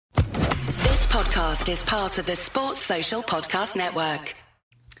podcast is part of the Sports Social Podcast Network.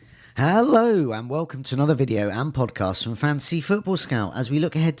 Hello and welcome to another video and podcast from Fantasy Football Scout as we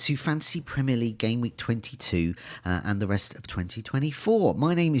look ahead to Fantasy Premier League Game Week 22 and the rest of 2024.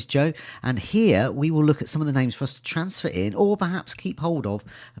 My name is Joe and here we will look at some of the names for us to transfer in or perhaps keep hold of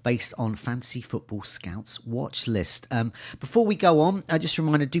based on Fantasy Football Scout's watch list. Before we go on, just a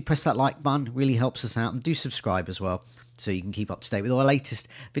reminder, do press that like button, really helps us out, and do subscribe as well, so you can keep up to date with our latest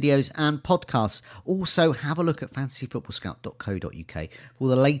videos and podcasts. Also, have a look at fantasyfootballscout.co.uk for all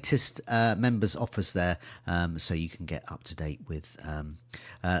the latest members offers there, so you can get up to date with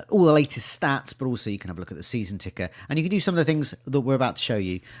all the latest stats, but also you can have a look at the season ticker. And you can do some of the things that we're about to show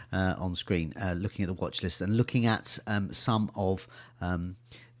you on screen, looking at the watch list and looking at some of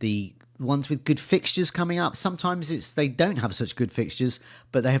the ones with good fixtures coming up. Sometimes they don't have such good fixtures,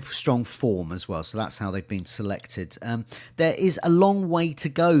 but they have strong form as well. So that's how they've been selected. There is a long way to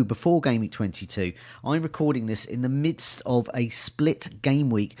go before Game Week 22. I'm recording this in the midst of a split game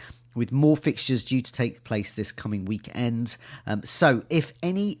week with more fixtures due to take place this coming weekend. So if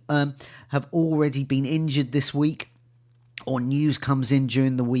any have already been injured this week, or news comes in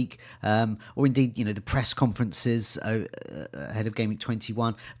during the week, or indeed, the press conferences ahead of Game Week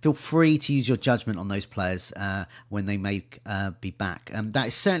 21, feel free to use your judgment on those players when they may be back. That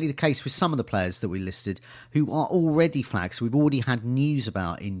is certainly the case with some of the players that we listed who are already flagged. So we've already had news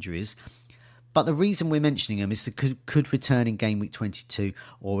about injuries. But the reason we're mentioning them is they could return in Game Week 22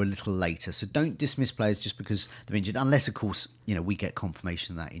 or a little later. So don't dismiss players just because they're injured, unless, of course, we get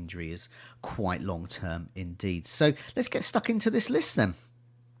confirmation that injury is quite long-term indeed. So let's get stuck into this list then.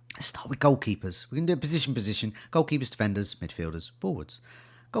 Let's start with goalkeepers. We're going to do a position, goalkeepers, defenders, midfielders, forwards.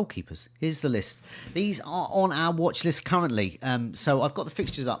 Goalkeepers, here's the list. These are on our watch list currently. So I've got the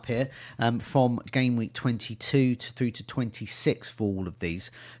fixtures up here from Game Week 22 through to 26 for all of these.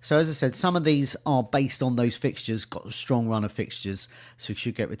 So as I said, some of these are based on those fixtures, got a strong run of fixtures, so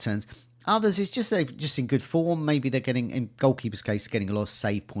should get returns. Others, it's just they're just in good form. Maybe they're getting, in goalkeepers' case, getting a lot of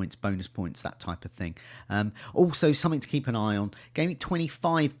save points, bonus points, that type of thing. Also, something to keep an eye on. Game Week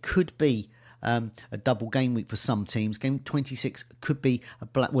 25 could be a double game week for some teams. Game 26 could be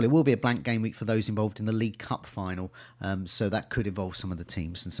it will be a blank game week for those involved in the League Cup final. So that could involve some of the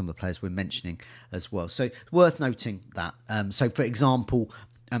teams and some of the players we're mentioning as well. So worth noting that. So for example,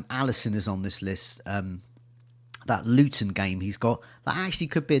 Alisson is on this list. That Luton game he's got, that actually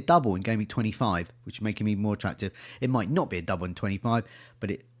could be a double in Game Week 25, which would make him even more attractive. It might not be a double in 25,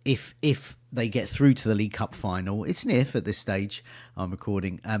 but if they get through to the League Cup final, it's an if at this stage I'm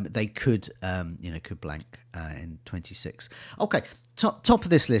recording, they could blank in 26. Okay, top of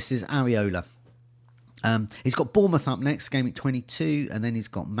this list is Areola. He's got Bournemouth up next, Game Week 22, and then he's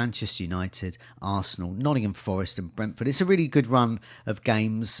got Manchester United, Arsenal, Nottingham Forest and Brentford. It's a really good run of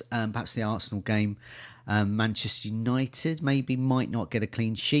games, perhaps the Arsenal game. Manchester United might not get a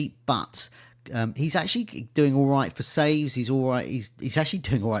clean sheet, but he's actually doing all right for saves. He's all right. He's actually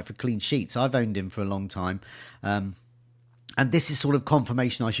doing all right for clean sheets. I've owned him for a long time, and this is sort of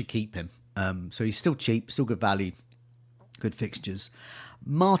confirmation I should keep him. So he's still cheap, still good value, good fixtures.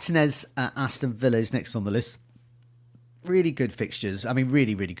 Martinez at Aston Villa is next on the list. Really good fixtures. I mean,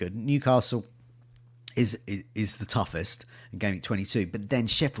 really, really good. Newcastle is the toughest in Game Week 22, but then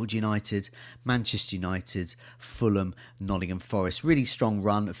Sheffield United, Manchester United, Fulham, Nottingham Forest, really strong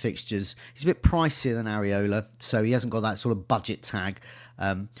run of fixtures. He's a bit pricier than Areola, so he hasn't got that sort of budget tag,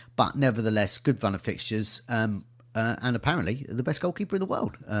 but nevertheless, good run of fixtures, and apparently the best goalkeeper in the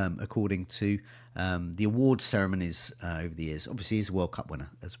world, according to the awards ceremonies over the years. Obviously, he's a World Cup winner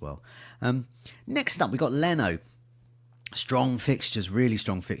as well. Next up, we got Leno. Strong fixtures, really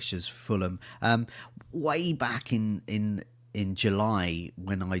strong fixtures for Fulham. Way back in July,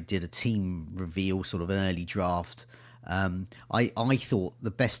 when I did a team reveal, sort of an early draft, I thought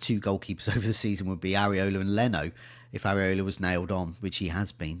the best two goalkeepers over the season would be Areola and Leno, if Areola was nailed on, which he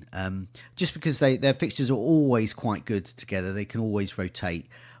has been. Just because their fixtures are always quite good together. They can always rotate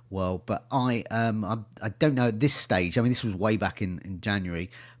well. But I don't know at this stage. I mean, this was way back in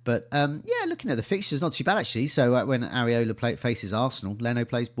January. But looking at the fixtures, not too bad actually. So when Areola faces Arsenal, Leno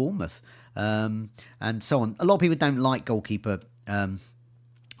plays Bournemouth, and so on. A lot of people don't like goalkeeper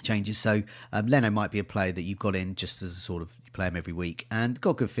changes, so Leno might be a player that you've got in just as a sort of, you play him every week, and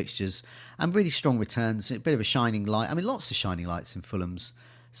got good fixtures and really strong returns. A bit of a shining light. I mean, lots of shining lights in Fulham's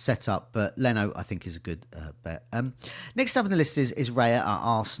setup, but Leno I think is a good bet. Next up on the list is Raya at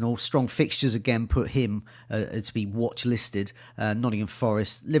Arsenal. Strong fixtures again put him to be watch listed. Nottingham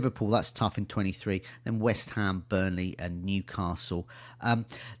Forest, Liverpool, that's tough in 23, then West Ham, Burnley and Newcastle.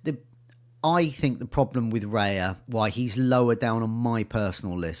 I think the problem with Raya, why he's lower down on my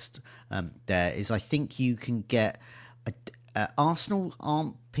personal list, there is I think you can get Arsenal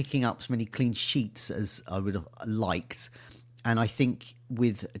aren't picking up as many clean sheets as I would have liked, and I think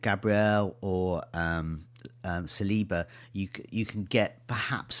with Gabriel or Saliba, you can get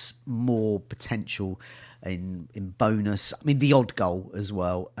perhaps more potential in bonus. I mean, the odd goal as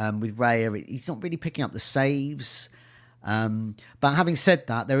well. With Raya, he's not really picking up the saves. But having said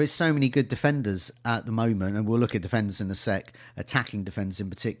that, there is so many good defenders at the moment, and we'll look at defenders in a sec, attacking defenders in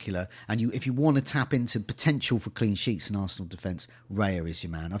particular. And if you want to tap into potential for clean sheets in Arsenal defence, Raya is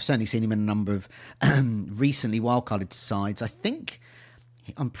your man. I've certainly seen him in a number of recently wildcarded sides.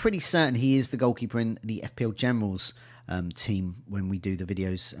 I'm pretty certain he is the goalkeeper in the FPL Generals team when we do the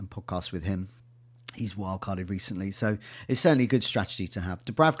videos and podcasts with him. He's wildcarded recently, so it's certainly a good strategy to have.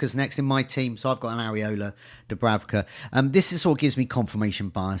 Dubravka's next in my team, so I've got an Areola, Dubravka. This sort of gives me confirmation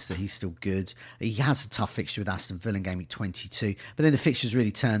bias that he's still good. He has a tough fixture with Aston Villa in game week 22, but then the fixtures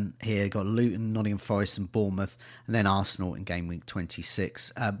really turn here. Got Luton, Nottingham Forest and Bournemouth, and then Arsenal in game week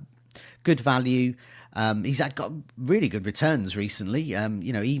 26. Good value. He's got really good returns recently,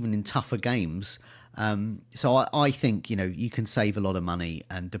 even in tougher games. So I think, you can save a lot of money,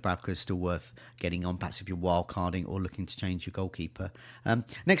 and Dubravka is still worth getting on, perhaps if you're wildcarding or looking to change your goalkeeper.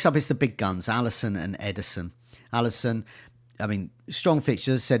 Next up is the big guns, Alisson and Ederson. Alisson, strong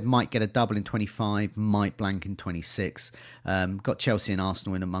fixtures, said might get a double in 25, might blank in 26. Got Chelsea and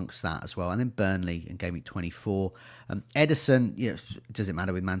Arsenal in amongst that as well. And then Burnley in game week 24. Ederson, it doesn't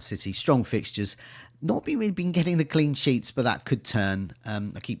matter with Man City. Strong fixtures. Not really been getting the clean sheets, but that could turn.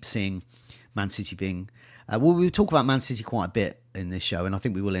 I keep seeing Man City being... we'll talk about Man City quite a bit in this show, and I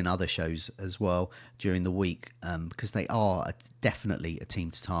think we will in other shows as well during the week, because they are definitely a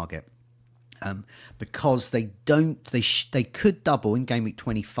team to target. Because they could double in game week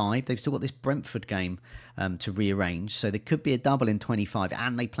 25. They've still got this Brentford game to rearrange, so there could be a double in 25,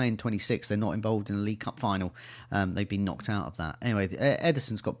 and they play in 26. They're not involved in the League Cup final. They've been knocked out of that. Anyway,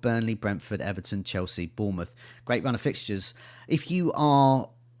 Ederson's got Burnley, Brentford, Everton, Chelsea, Bournemouth. Great run of fixtures. If you are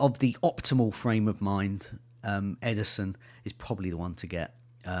of the optimal frame of mind, Ederson is probably the one to get.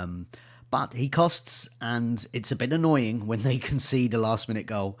 But he costs, and it's a bit annoying when they concede a last-minute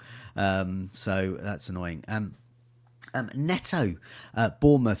goal. So that's annoying. Neto,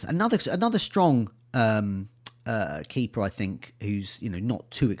 Bournemouth, another strong keeper, I think, who's not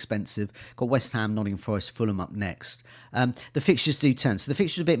too expensive. Got West Ham, Nottingham Forest, Fulham up next. The fixtures do turn, so the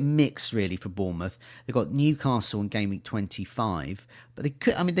fixtures are a bit mixed really for Bournemouth. They've got Newcastle in game week 25, but they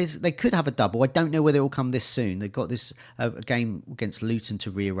could have a double. I don't know whether it will come this soon. They've got this game against Luton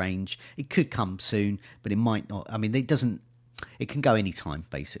to rearrange. It could come soon, but it might not. It can go any time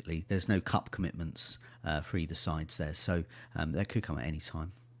basically. There's no cup commitments for either sides there, so that could come at any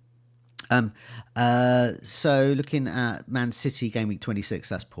time. So looking at Man City game week 26,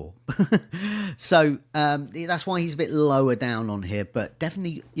 that's poor. So that's why he's a bit lower down on here, but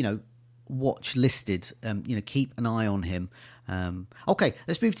definitely, watch listed, keep an eye on him. Okay,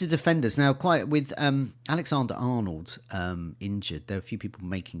 let's move to defenders now. Quite with Alexander-Arnold injured, there are a few people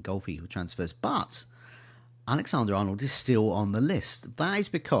making goalkeeper transfers, but Alexander-Arnold is still on the list. That is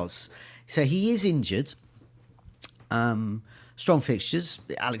because, so he is injured. Strong fixtures.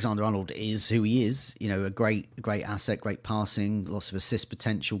 Alexander-Arnold is who he is. A great asset, great passing, lots of assist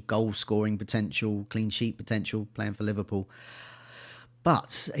potential, goal scoring potential, clean sheet potential, playing for Liverpool.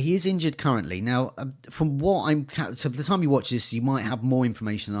 But he is injured currently. Now, from what so by the time you watch this, you might have more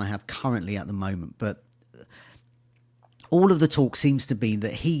information than I have currently at the moment. But all of the talk seems to be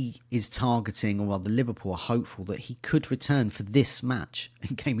that he is targeting, or rather Liverpool are hopeful that he could return for this match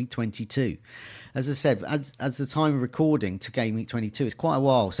in game week 22. As I said, as the time of recording to game week 22, it's quite a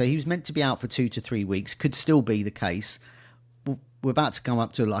while. So he was meant to be out for 2 to 3 weeks, could still be the case. We're about to come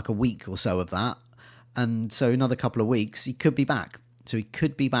up to like a week or so of that. And so another couple of weeks, he could be back. So he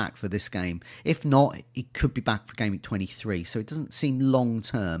could be back for this game. If not, he could be back for game week 23. So it doesn't seem long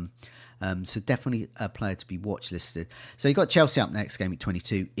term. So definitely a player to be watch listed. So you've got Chelsea up next, game week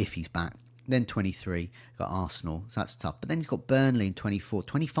 22, if he's back. Then 23, got Arsenal, so that's tough. But then you've got Burnley in 24.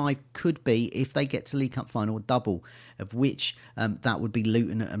 25 could be, if they get to League Cup final, a double, of which that would be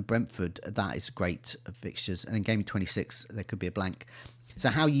Luton and Brentford. That is great fixtures. And then game week 26, there could be a blank. So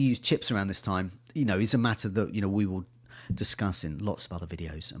how you use chips around this time, is a matter that, we will discuss in lots of other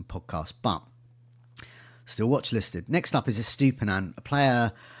videos and podcasts. But still watch listed. Next up is Estupiñán, a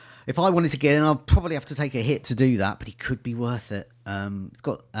player... If I wanted to get in, I'd probably have to take a hit to do that, but he could be worth it. He's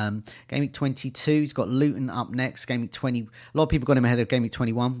got game week 22. He's got Luton up next. Game week 20. A lot of people got him ahead of game week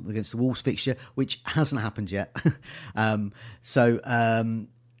 21 against the Wolves fixture, which hasn't happened yet. So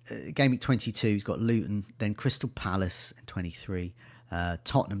Game week 22, he's got Luton, then Crystal Palace in 23,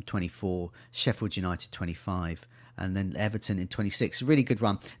 Tottenham 24, Sheffield United 25, and then Everton in 26. A really good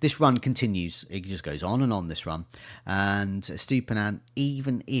run. This run continues. It just goes on and on, this run. And Stupinan,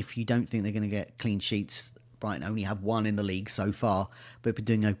 even if you don't think they're going to get clean sheets, Brighton only have one in the league so far, but been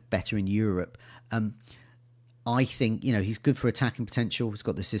doing no better in Europe. I think, he's good for attacking potential. He's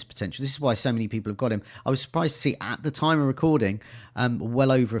got the assist potential. This is why so many people have got him. I was surprised to see at the time of recording,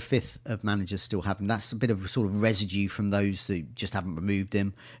 well over a fifth of managers still have him. That's a bit of a sort of residue from those that just haven't removed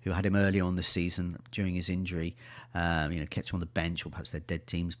him, who had him early on this season during his injury. Kept him on the bench, or perhaps they're dead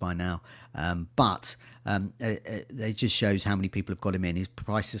teams by now. But it just shows how many people have got him in. His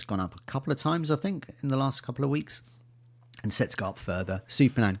price has gone up a couple of times, I think, in the last couple of weeks, and set to go up further.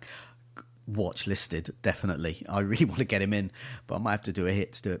 Superman, watch listed, definitely. I really want to get him in, but I might have to do a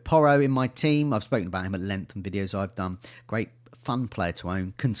hit to do it. Porro in my team, I've spoken about him at length in videos I've done. Great, fun player to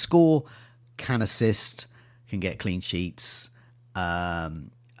own. Can score, can assist, can get clean sheets.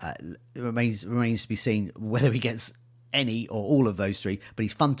 It remains to be seen whether he gets any or all of those three, but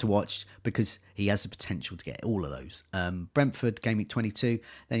he's fun to watch because he has the potential to get all of those. Brentford, game week 22,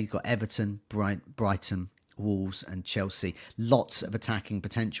 then he's got Everton, Brighton, Wolves and Chelsea. Lots of attacking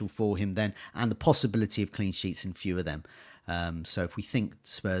potential for him then, and the possibility of clean sheets in few of them. So if we think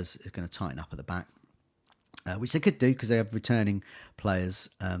Spurs are going to tighten up at the back, which they could do because they have returning players,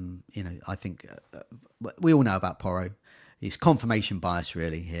 I think we all know about Porro. He's confirmation bias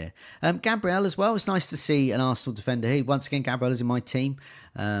really here. Gabriel as well. It's nice to see an Arsenal defender here. Once again, Gabriel is in my team,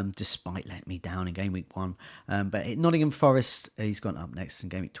 despite letting me down in game week 1. But at Nottingham Forest, he's gone up next in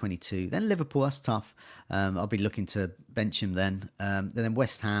game week 22. Then Liverpool, that's tough. I'll be looking to bench him then. Then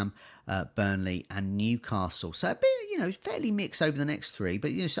West Ham, Burnley and Newcastle. So a bit, fairly mixed over the next 3. But,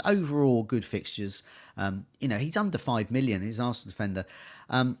 so overall good fixtures. He's under 5 million. He's an Arsenal defender.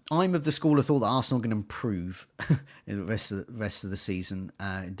 I'm of the school of thought that Arsenal are going to improve in the rest of the season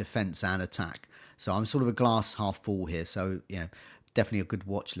in defence and attack. So I'm sort of a glass half full here. So, definitely a good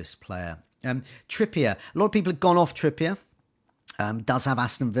watch list player. Trippier. A lot of people have gone off Trippier. Does have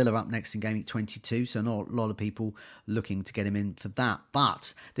Aston Villa up next in game week 22, so not a lot of people looking to get him in for that.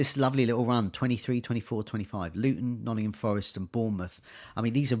 But this lovely little run, 23, 24, 25, Luton, Nottingham Forest and Bournemouth. I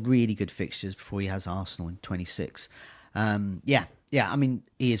mean, these are really good fixtures before he has Arsenal in 26. I mean,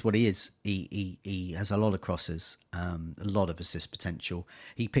 he is what he is. He has a lot of crosses, a lot of assist potential.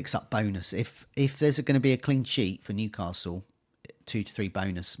 He picks up bonus. If there's going to be a clean sheet for Newcastle, 2 to 3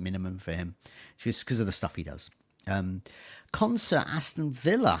 bonus minimum for him, just because of the stuff he does. Concert Aston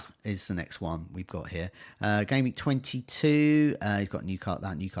Villa is the next one we've got here. Game week 22, he's got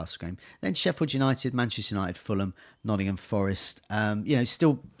Newcastle game. Then Sheffield United, Manchester United, Fulham, Nottingham Forest.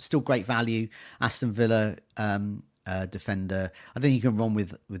 Still great value. Aston Villa defender. I think you can run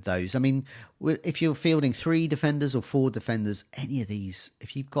with those. I mean, if you're fielding 3 defenders or 4 defenders, any of these,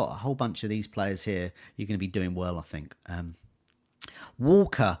 if you've got a whole bunch of these players here, you're going to be doing well, I think.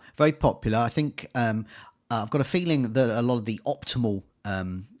 Walker, very popular. I think I've got a feeling that a lot of the optimal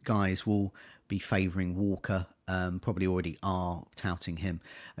guys will be favouring Walker, probably already are touting him.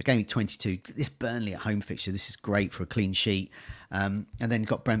 Game week 22, this Burnley at home fixture, this is great for a clean sheet. And then you've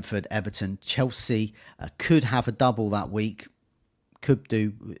got Brentford, Everton, Chelsea, could have a double that week. Could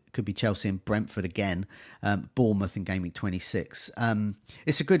be Chelsea and Brentford again. Bournemouth in game week 26.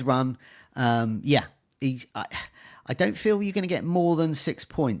 It's a good run. I don't feel you're going to get more than 6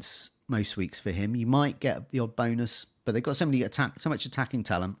 points most weeks for him. You might get the odd bonus, but they've got so much attacking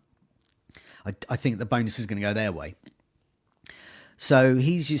talent. I think the bonus is going to go their way. So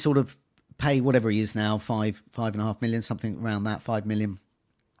he's your sort of pay whatever he is now, 5.5 million, something around that, 5 million,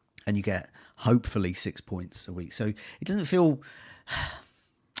 and you get hopefully 6 points a week. So it doesn't feel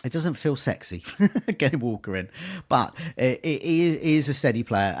sexy getting Walker in, but it is a steady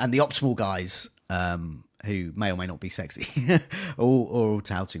player, and the optimal guys who may or may not be sexy, or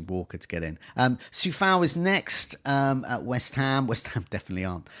touting Walker to get in. Sufau is next at West Ham. West Ham definitely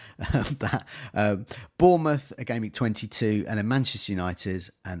aren't that. Bournemouth, a game week 22, and then Manchester United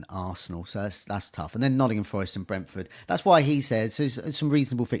and Arsenal. So that's tough. And then Nottingham Forest and Brentford. That's why he said, so there's some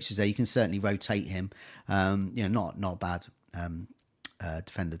reasonable fixtures there. You can certainly rotate him. Not bad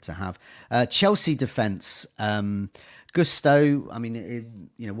defender to have. Chelsea defence. Gusto, I mean,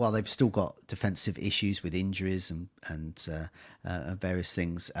 while they've still got defensive issues with injuries and various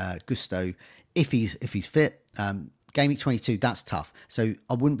things, Gusto, if he's fit, game week 22, that's tough. So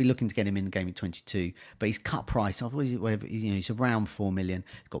I wouldn't be looking to get him in game week 22, but his cut price, he's around 4 million.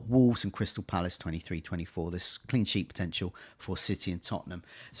 He's got Wolves and Crystal Palace 23, 24. There's clean sheet potential for City and Tottenham.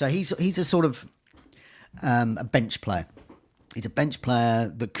 So he's a sort of a bench player. He's a bench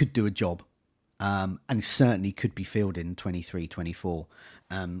player that could do a job. And he certainly could be fielded in 23, 24.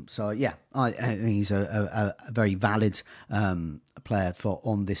 So, yeah, I think he's a very valid player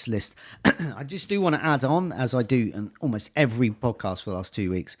on this list. I just do want to add on, as I do in almost every podcast for the last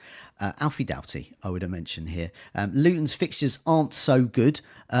 2 weeks, Alfie Doughty, I would have mentioned here. Luton's fixtures aren't so good,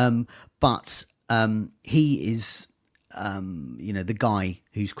 but he is... the guy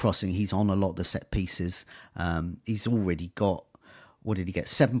who's crossing, he's on a lot of the set pieces. He's already got, what did he get?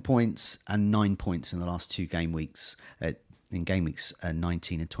 7 points and 9 points in the last 2 game weeks. In game weeks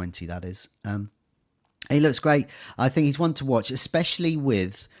 19 and 20, that is. He looks great. I think he's one to watch, especially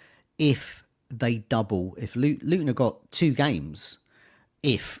with if they double. If Luton have got 2 games,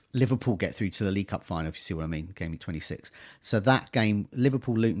 if Liverpool get through to the League Cup final, if you see what I mean, game week 26. So that game,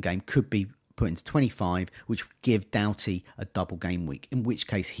 Liverpool-Luton game, could be put into 25, which would give Doughty a double game week, in which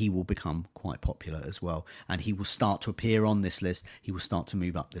case he will become quite popular as well, and he will start to appear on this list. He will start to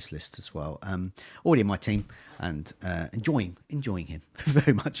move up this list as well. Already in my team, and enjoying him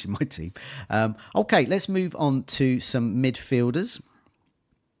very much in my team. Okay, let's move on to some midfielders.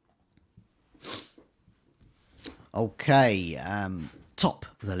 Okay, top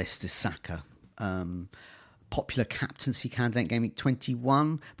of the list is Saka. Popular captaincy candidate game week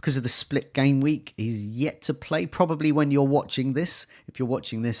 21 because of the split game week. He's yet to play, probably when you're watching this. If you're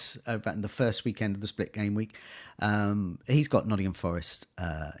watching this about in the first weekend of the split game week, he's got Nottingham Forest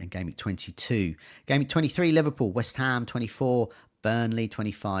in game week 22. Game week 23, Liverpool, West Ham 24, Burnley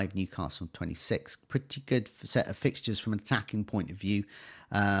 25, Newcastle 26. Pretty good set of fixtures from an attacking point of view.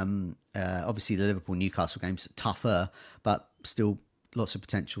 Obviously, the Liverpool-Newcastle game's tougher, but still lots of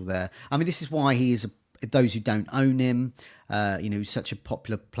potential there. I mean, this is why he is those who don't own him, he's such a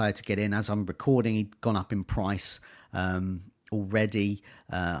popular player to get in. As I'm recording, he'd gone up in price already.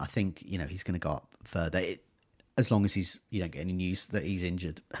 I think, he's going to go up further, as long as you don't get any news that he's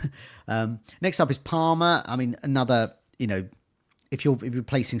injured. Next up is Palmer. I mean, another, if you're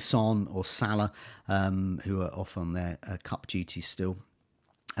replacing Son or Salah, who are off on their cup duties still,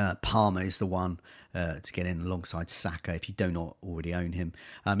 Palmer is the one to get in alongside Saka if you do not already own him.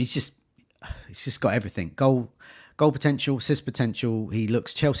 He's just got everything. Goal potential, assist potential. He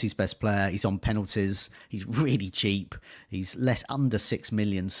looks Chelsea's best player. He's on penalties. He's really cheap. He's under 6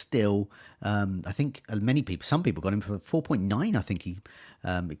 million still. I think some people got him for 4.9. I think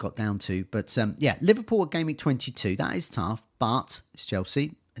it got down to. But Liverpool at game week 22. That is tough, but it's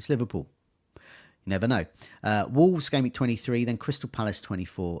Chelsea. It's Liverpool. You never know. Wolves game week 23, then Crystal Palace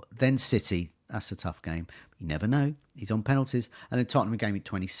 24, then City. That's a tough game. You never know. He's on penalties. And then Tottenham game week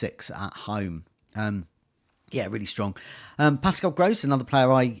 26 at home. Really strong. Pascal Gross, another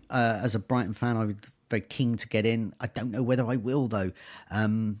player as a Brighton fan, I was very keen to get in. I don't know whether I will, though.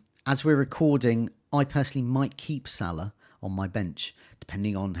 As we're recording, I personally might keep Salah on my bench,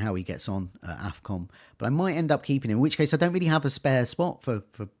 depending on how he gets on at AFCON. But I might end up keeping him, in which case I don't really have a spare spot for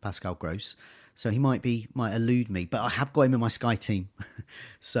Pascal Gross. So he might elude me, but I have got him in my Sky team.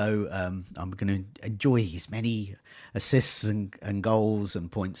 So I'm going to enjoy his many assists and goals and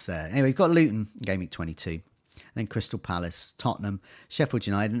points there. Anyway, he's got Luton game week 22. Then Crystal Palace, Tottenham, Sheffield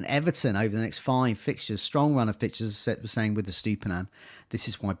United and Everton over the next 5 fixtures. Strong run of fixtures, as I was saying, with the Stupinan. This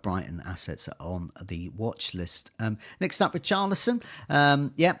is why Brighton assets are on the watch list. Next up, Richarlison.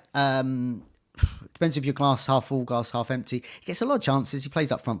 Depends if you're glass half full, glass half empty. He gets a lot of chances. He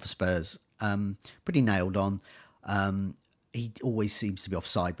plays up front for Spurs. Pretty nailed on. He always seems to be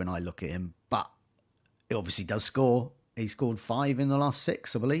offside when I look at him, but he obviously does score. He scored 5 in the last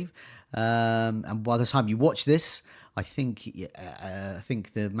 6, I believe. And by the time you watch this, I think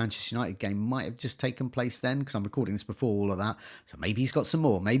the Manchester United game might have just taken place then, because I'm recording this before all of that. So maybe he's got some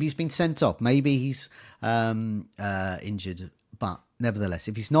more. Maybe he's been sent off. Maybe he's injured. But nevertheless,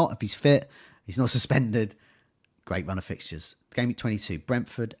 if he's fit, he's not suspended. Great run of fixtures. Game week 22,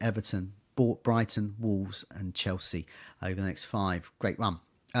 Brentford, Everton, Brighton, Wolves and Chelsea over the next 5. Great run.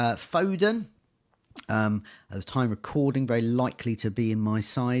 Foden, at the time recording, very likely to be in my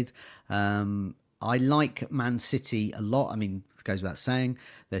side. I like Man City a lot. I mean, it goes without saying,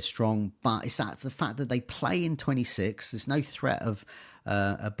 they're strong, but it's the fact that they play in 26. There's no threat of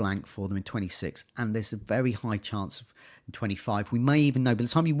a blank for them in 26, and there's a very high chance of in 25. We may even know, by the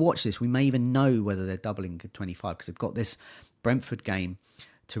time you watch this, we may even know whether they're doubling at 25, because they've got this Brentford game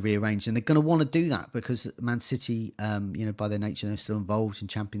to rearrange, and they're going to want to do that because Man City, by their nature, they're still involved in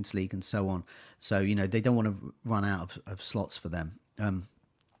Champions League and so on. So, they don't want to run out of slots for them.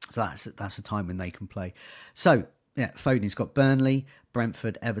 So that's a time when they can play. So, Foden's got Burnley,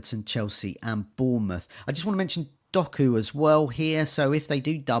 Brentford, Everton, Chelsea and Bournemouth. I just want to mention Doku as well here. So if they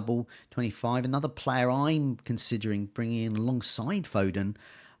do double 25, another player I'm considering bringing in alongside Foden,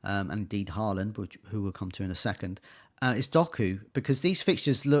 and indeed Haaland, who we'll come to in a second, is Doku, because these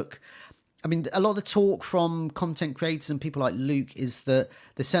fixtures look... I mean, a lot of the talk from content creators and people like Luke is that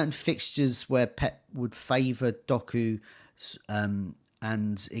there's certain fixtures where Pep would favour Doku,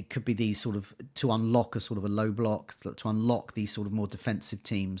 and it could be these sort of, to unlock a sort of a low block, to unlock these sort of more defensive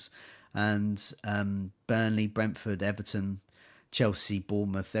teams. And Burnley, Brentford, Everton, Chelsea,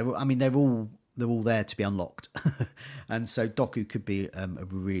 Bournemouth, they're all there to be unlocked. And so Doku could be a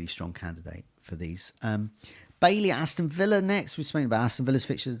really strong candidate for these. Bailey, Aston Villa next. We've spoken about Aston Villa's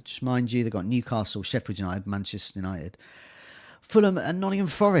fixture. Just mind you, they've got Newcastle, Sheffield United, Manchester United, Fulham and Nottingham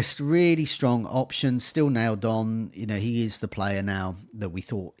Forest. Really strong option, still nailed on. He is the player now that we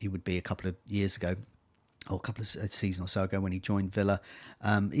thought he would be a couple of years ago, or a couple of seasons or so ago when he joined Villa.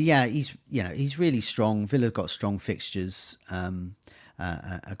 He's really strong. Villa got strong fixtures.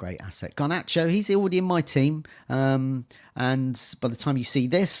 A great asset. Garnacho, he's already in my team. And by the time you see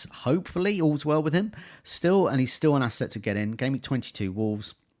this, hopefully all's well with him still. And he's still an asset to get in. Game week 22,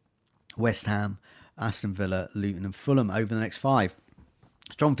 Wolves, West Ham, Aston Villa, Luton and Fulham over the next 5.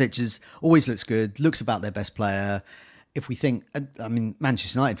 Strong fixtures, always looks good, looks about their best player. If we think,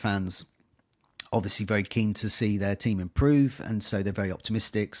 Manchester United fans, obviously very keen to see their team improve, and so they're very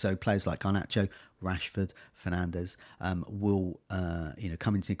optimistic. So players like Garnacho, Rashford, Fernandes will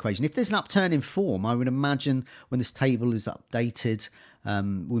come into the equation. If there's an upturn in form, I would imagine when this table is updated,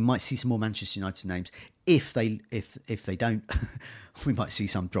 we might see some more Manchester United names. If they don't, we might see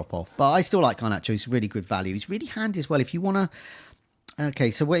some drop off. But I still like Garnacho. He's really good value. He's really handy as well. If you want to,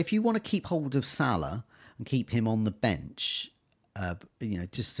 if you want to keep hold of Salah and keep him on the bench,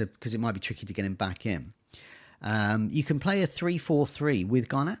 because it might be tricky to get him back in. You can play a 3-4-3 with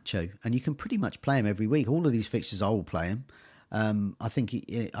Garnacho, and you can pretty much play him every week. All of these fixtures, I will play him. I think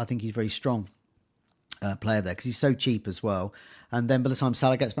he's a very strong player there because he's so cheap as well. And then by the time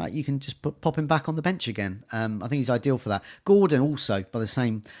Salah gets back, you can just pop him back on the bench again. I think he's ideal for that. Gordon also, by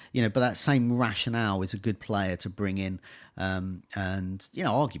that same rationale, is a good player to bring in. And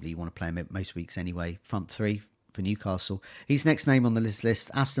arguably you want to play him most weeks anyway. Front three for Newcastle. His next name on the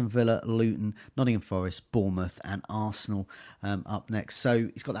list: Aston Villa, Luton, Nottingham Forest, Bournemouth and Arsenal up next. So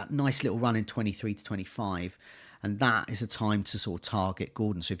he's got that nice little run in 23 to 25, and that is a time to sort of target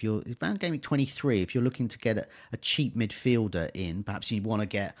Gordon. So if you're around game 23, if you're looking to get a cheap midfielder in, perhaps you want to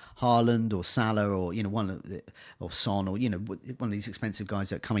get Haaland or Salah or or Son or one of these expensive guys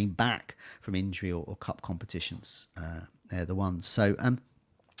that are coming back from injury or cup competitions. They're the ones. So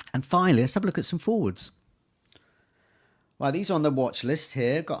and finally, let's have a look at some forwards. Well, these are on the watch list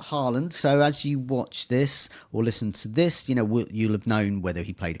here. Got Haaland. So as you watch this or listen to this, you'll have known whether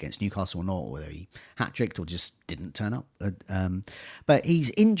he played against Newcastle or not, or whether he hat-tricked or just didn't turn up. But he's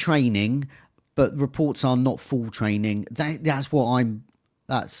in training, but reports are not full training. That's what I'm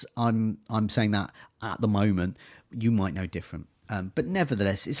saying that at the moment. You might know different. But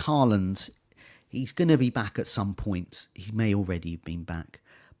nevertheless, it's Haaland. He's going to be back at some point. He may already have been back,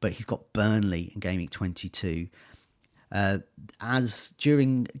 but he's got Burnley in game week 22. As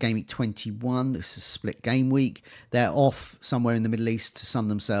during game week 21, this is a split game week, they're off somewhere in the Middle East to sun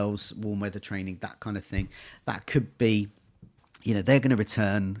themselves, warm weather training, that kind of thing. That could be, they're going to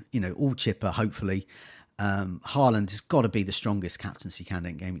return, all chipper, hopefully. Haaland has got to be the strongest captaincy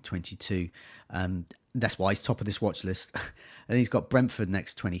candidate in game week 22. That's why he's top of this watch list. And he's got Brentford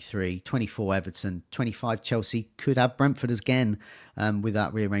next 23, 24 Everton, 25 Chelsea. Could have Brentford again with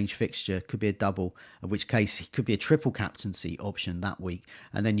that rearranged fixture. Could be a double, in which case he could be a triple captaincy option that week.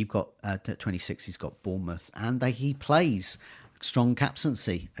 And then you've got 26, he's got Bournemouth. And he plays strong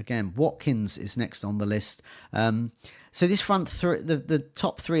captaincy. Again, Watkins is next on the list. So this front three, the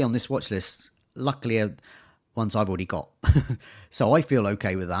top three on this watch list, luckily are ones I've already got. So I feel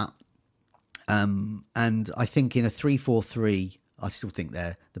okay with that. And I think in a 3-4-3, I still think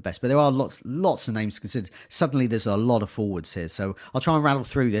they're the best. But there are lots of names to consider. Suddenly there's a lot of forwards here. So I'll try and rattle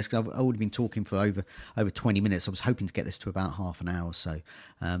through this because I've already been talking for over 20 minutes. I was hoping to get this to about half an hour or so.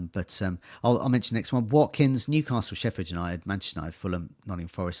 But I'll mention the next one. Watkins, Newcastle, Sheffield United, Manchester United, Fulham, Nottingham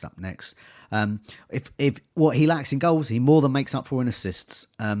Forest up next. If what he lacks in goals, he more than makes up for in assists.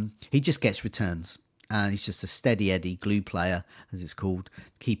 He just gets returns. And he's just a steady Eddie glue player, as it's called.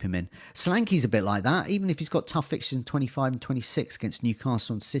 Keep him in. Solanke's a bit like that, even if he's got tough fixtures in 25 and 26 against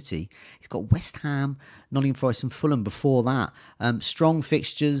Newcastle and City. He's got West Ham, Nottingham Forest and Fulham before that. Strong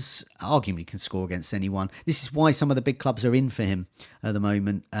fixtures, arguably can score against anyone. This is why some of the big clubs are in for him at the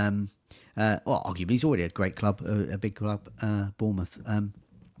moment. Arguably he's already a great club, a big club, Bournemouth.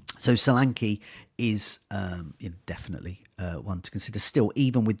 So Solanke is definitely one to consider still,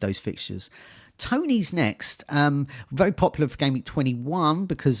 even with those fixtures. Tony's next, very popular for Game Week 21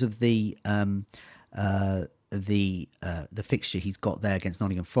 because of the fixture he's got there against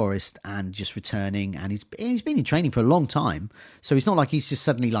Nottingham Forest and just returning, and he's been in training for a long time, so it's not like he's just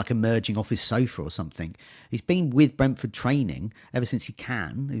suddenly like emerging off his sofa or something. He's been with Brentford training ever since he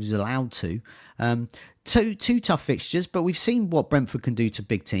was allowed to. Two tough fixtures, but we've seen what Brentford can do to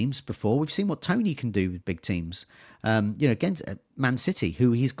big teams before. We've seen what Tony can do with big teams. Against Man City,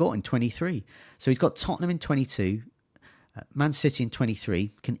 who he's got in 23. So he's got Tottenham in 22, Man City in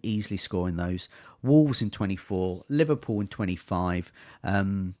 23, can easily score in those. Wolves in 24, Liverpool in 25,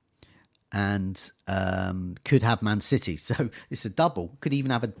 and could have Man City. So it's a double. Could even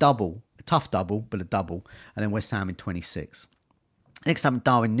have a double, a tough double, but a double. And then West Ham in 26. Next up,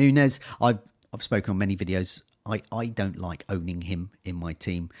 Darwin Núñez. I've spoken on many videos. I don't like owning him in my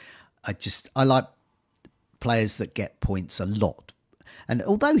team. I like players that get points a lot. And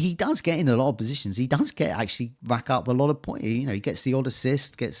although he does get in a lot of positions, he does actually rack up a lot of points. He gets the odd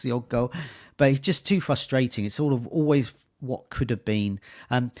assist, gets the odd goal, but it's just too frustrating. It's sort of always what could have been.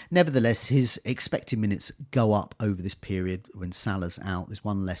 Nevertheless, his expected minutes go up over this period when Salah's out. There's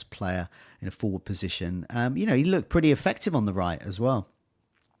one less player in a forward position. He looked pretty effective on the right as well.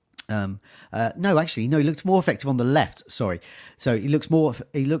 He looked more effective on the left. Sorry. So he looks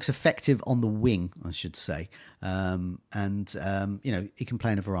effective on the wing, I should say. He can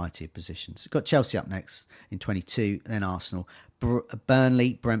play in a variety of positions. Got Chelsea up next in 22, then Arsenal,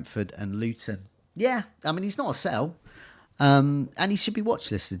 Burnley, Brentford and Luton. Yeah, I mean, he's not a sell. And he should be watch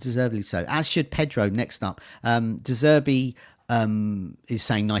listed, deservedly so, as should Pedro next up. De Zerbi is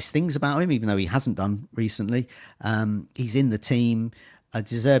saying nice things about him, even though he hasn't done recently. He's in the team. De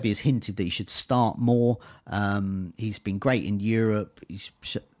Zerbi has hinted that he should start more. He's been great in Europe.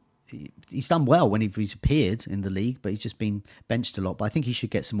 He's done well when he's appeared in the league, but he's just been benched a lot. But I think he should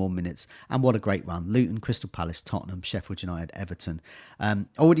get some more minutes. And what a great run. Luton, Crystal Palace, Tottenham, Sheffield United, Everton.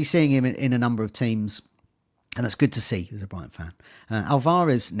 Already seeing him in a number of teams, and that's good to see as a Brighton fan.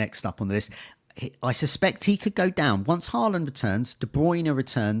 Alvarez next up on the list. I suspect he could go down. Once Haaland returns, De Bruyne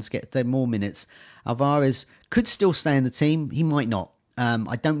returns, get them more minutes. Alvarez could still stay in the team. He might not.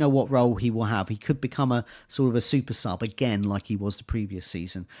 I don't know what role he will have. He could become a sort of a super sub again, like he was the previous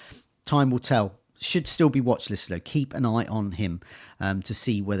season. Time will tell. Should still be watch listed though. Keep an eye on him to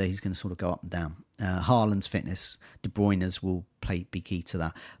see whether he's going to sort of go up and down. Haaland's fitness, De Bruyne's will be key to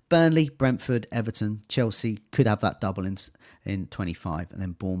that. Burnley, Brentford, Everton, Chelsea could have that double in 25, and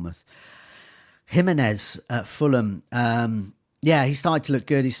then Bournemouth. Jimenez at Fulham. He started to look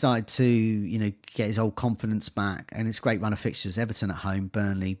good. He started to, get his old confidence back. And it's a great run of fixtures. Everton at home,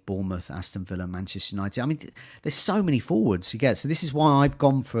 Burnley, Bournemouth, Aston Villa, Manchester United. I mean, there's so many forwards you get. So this is why I've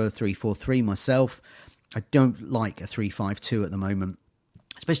gone for a 3-4-3 myself. I don't like a 3-5-2 at the moment,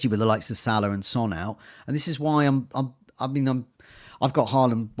 especially with the likes of Salah and Son out. And this is why I've got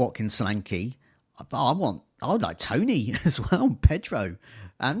Haaland, Watkins, Solanke. I'd like Tony as well, Pedro.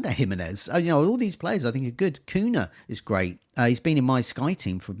 And Jimenez. All these players I think are good. Kuna is great. He's been in my Sky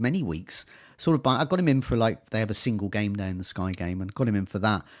team for many weeks. I got him in for they have a single game day in the Sky game, and got him in for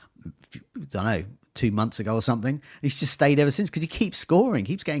that, I don't know, 2 months ago or something. He's just stayed ever since because he keeps scoring,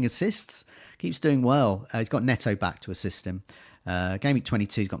 keeps getting assists, keeps doing well. He's got Neto back to assist him. Game week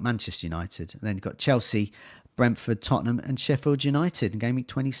 22, he's got Manchester United. And then he's got Chelsea, Brentford, Tottenham and Sheffield United in game week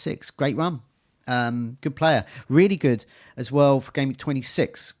 26. Great run. Good player, really good as well for game week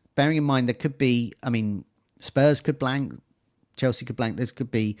 26. Bearing in mind there could be, Spurs could blank, Chelsea could blank. This could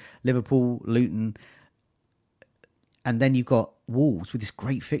be Liverpool, Luton, and then you've got Wolves with this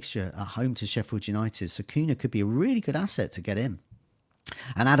great fixture at home to Sheffield United. So Kuna could be a really good asset to get in.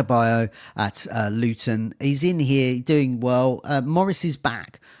 And Adebayo at Luton, he's in here doing well. Morris is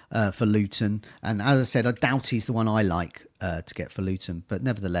back for Luton, and as I said, I doubt he's the one I like to get for Luton, but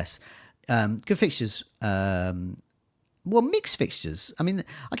nevertheless. Good fixtures. Mixed fixtures.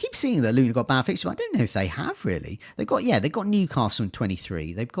 I keep seeing that Luton got bad fixtures, but I don't know if they have really. They've got Newcastle in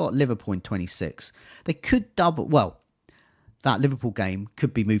 23. They've got Liverpool in 26. They could double. Well, that Liverpool game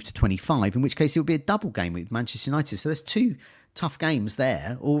could be moved to 25, in which case it would be a double game with Manchester United. So there's 2 tough games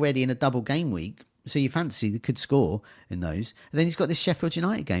there already in a double game week. So you fancy they could score in those. And then he's got this Sheffield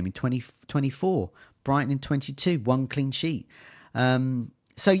United game in 2024, Brighton in 22, 1 clean sheet. I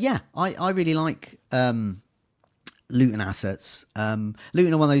really like Luton assets.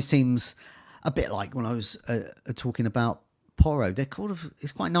 Luton are one of those teams, a bit like when I was talking about Porro.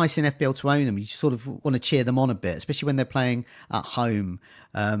 It's quite nice in FPL to own them. You sort of want to cheer them on a bit, especially when they're playing at home.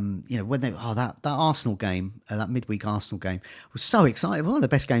 When that Arsenal game, that midweek Arsenal game was so exciting. One of the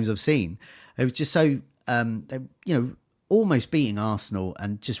best games I've seen. It was just so, almost beating Arsenal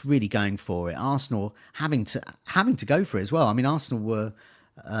and just really going for it. Arsenal having to go for it as well. I mean, Arsenal were,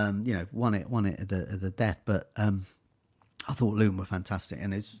 won it at the death, but I thought Luton were fantastic,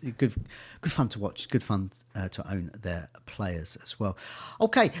 and it's good fun to watch. Good fun to own their players as well.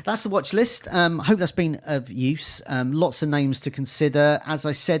 Okay, that's the watch list. Hope that's been of use. Lots of names to consider. As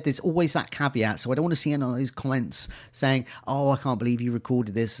I said, there's always that caveat, so I don't want to see any of those comments saying, "Oh, I can't believe you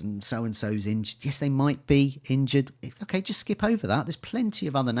recorded this and so's injured." Yes, they might be injured. Okay, just skip over that. There's plenty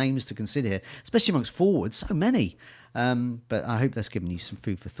of other names to consider here, especially amongst forwards. So many. But I hope that's given you some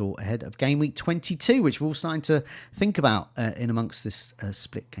food for thought ahead of game week 22, which we're all starting to think about in amongst this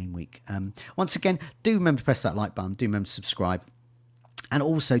split game week. Once again, do remember to press that like button. Do remember to subscribe. And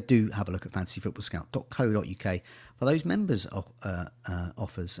also do have a look at fantasyfootballscout.co.uk for those members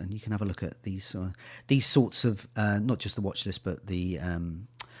offers. And you can have a look at these sorts of, not just the watch list, but the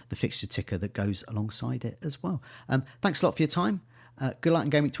fixture ticker that goes alongside it as well. Thanks a lot for your time. Good luck in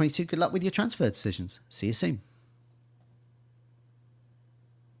game week 22. Good luck with your transfer decisions. See you soon.